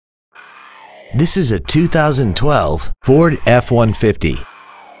This is a 2012 Ford F-150.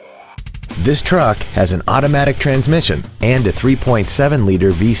 This truck has an automatic transmission and a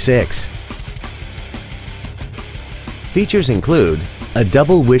 3.7-liter V6. Features include a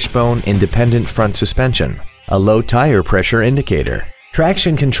double wishbone independent front suspension, a low tire pressure indicator,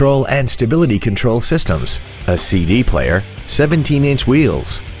 traction control and stability control systems, a CD player, 17-inch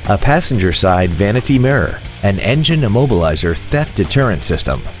wheels, a passenger side vanity mirror, an engine immobilizer theft deterrent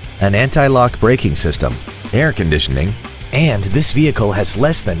system, an anti-lock braking system, air conditioning, and this vehicle has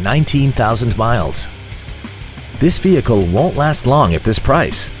less than 19,000 miles. This vehicle won't last long at this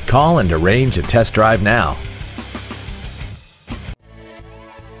price. Call and arrange a test drive now.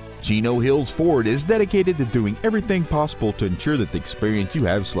 Chino Hills Ford is dedicated to doing everything possible to ensure that the experience you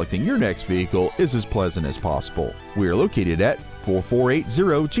have selecting your next vehicle is as pleasant as possible. We are located at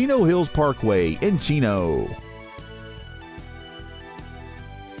 4480 Chino Hills Parkway in Chino.